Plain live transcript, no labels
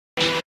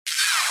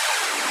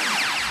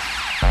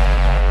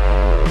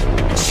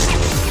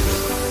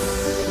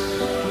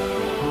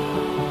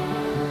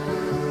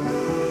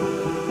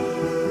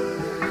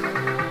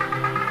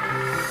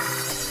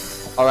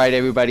Alright,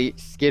 everybody.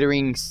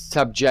 Skittering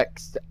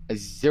subjects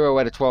 0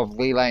 out of 12.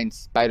 Leyline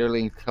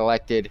spiderlings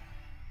collected.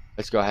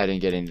 Let's go ahead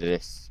and get into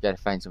this. Gotta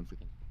find some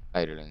freaking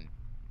spiderlings.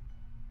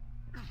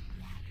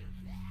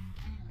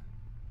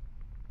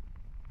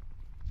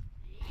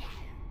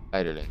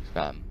 Spiderlings,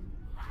 fam.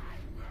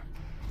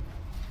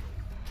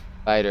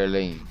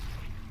 Spiderlings.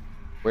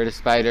 Where the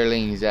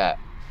spiderlings at?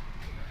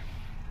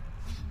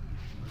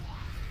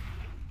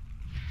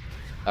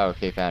 Oh,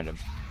 okay, found him.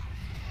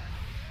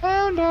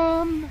 Found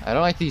him! I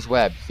don't like these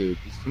webs, dude.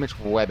 There's too much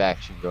web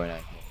action going on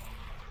here.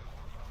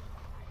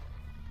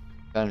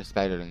 Found the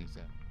spiderlings,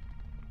 though.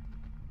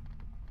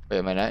 Wait,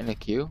 am I not in a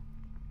queue?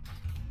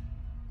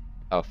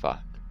 Oh,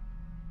 fuck.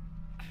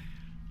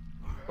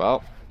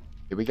 Well,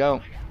 here we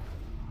go.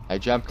 I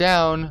jumped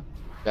down.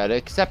 Gotta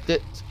accept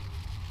it.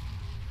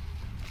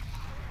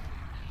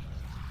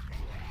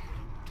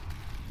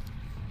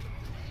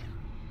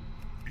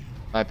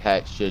 My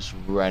pet's just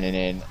running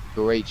in.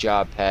 Great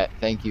job, pet.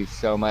 Thank you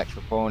so much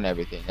for pulling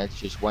everything. That's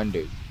just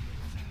wonders.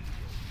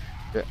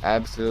 You're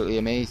absolutely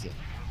amazing.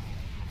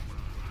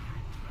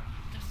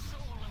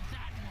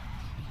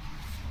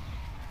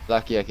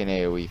 Lucky I can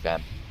AoE,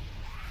 fam.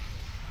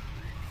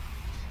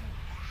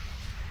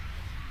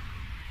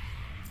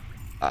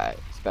 Alright,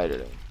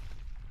 spiderling.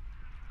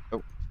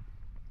 Oh.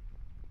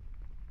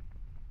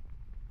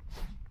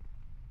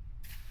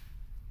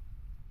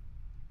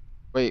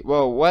 Wait,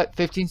 whoa, what?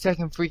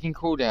 15-second freaking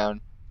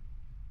cooldown.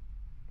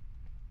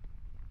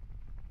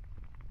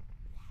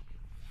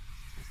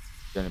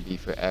 It's gonna be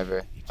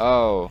forever.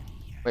 Oh,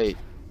 wait.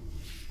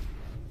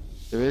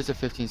 There is a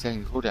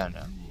 15-second cooldown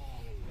now.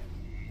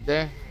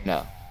 There?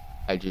 No.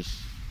 I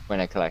just, when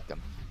I collect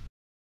them.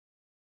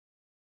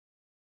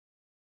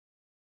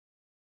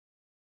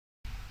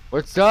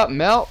 What's up,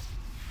 Melt?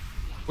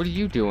 What are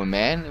you doing,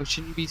 man?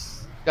 Shouldn't you be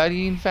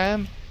studying,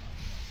 fam?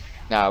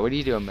 Nah, what are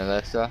you doing,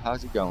 Melissa?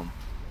 How's it going?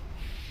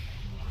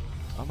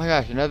 Oh my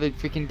gosh, another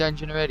freaking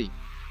dungeon already.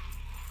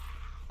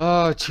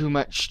 Oh, too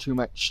much, too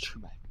much, too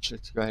much.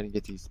 Let's go ahead and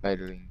get these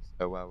spiderlings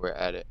while we're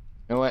at it.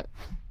 You know what?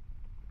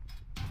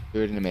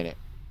 Do it in a minute.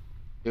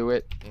 Do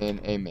it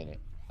in a minute.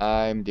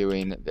 I'm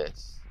doing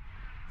this.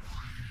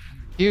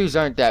 Queues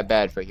aren't that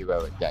bad for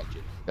heroic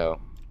dungeons,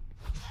 so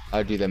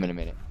I'll do them in a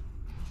minute.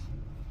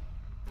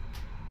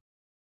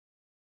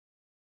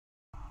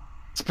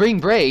 Spring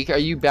break? Are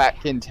you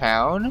back in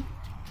town?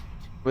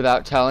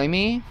 Without telling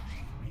me?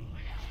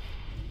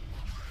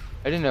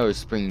 I didn't know it was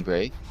spring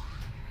break.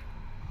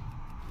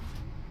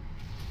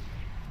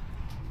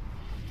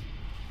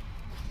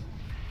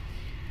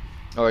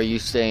 Or are you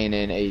staying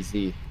in AZ?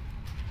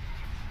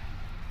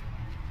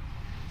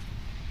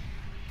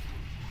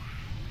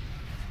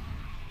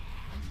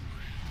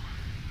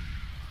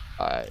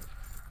 Alright.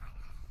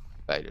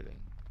 Spiderling.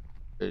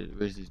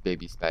 Where's these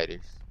baby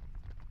spiders?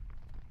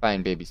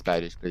 Find baby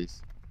spiders,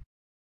 please.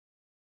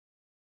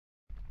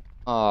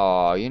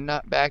 Oh, you're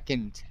not back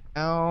in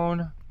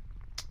town?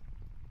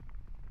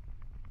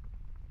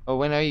 Oh,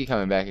 when are you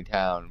coming back in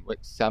town? What,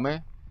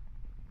 summer?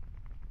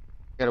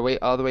 Gotta wait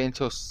all the way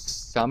until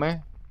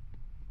summer?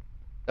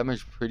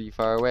 Summer's pretty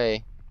far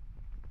away.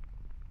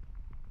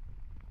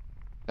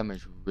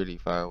 Summer's really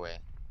far away.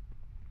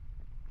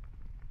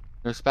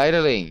 No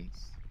spiderlings.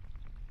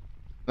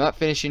 I'm not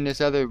finishing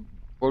this other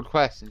world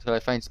quest until I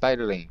find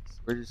spiderlings.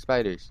 Where's the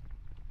spiders?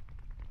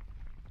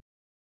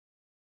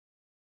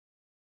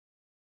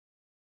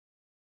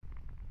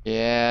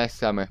 Yeah,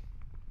 summer.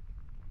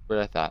 What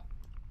I thought.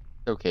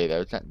 It's okay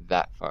though, it's not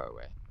that far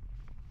away.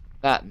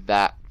 Not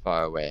that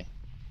far away.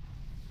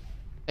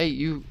 Hey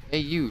you,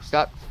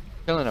 stop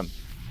killing them.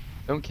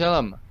 Don't kill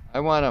them. I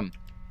want them.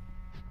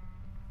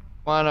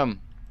 Want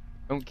them.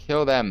 Don't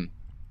kill them.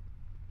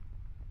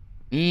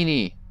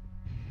 Meanie.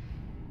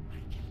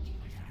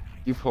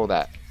 You pull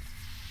that.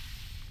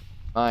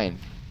 Mine.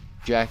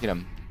 Jacking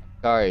them.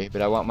 Sorry,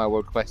 but I want my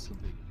world quest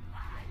completed.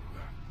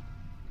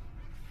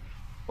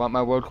 Want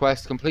my world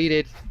quest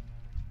completed.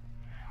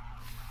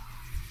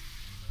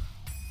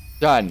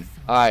 Done.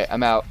 Alright,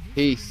 I'm out.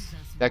 Peace.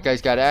 That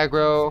guy's got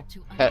aggro.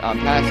 Pet on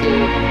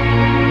passive.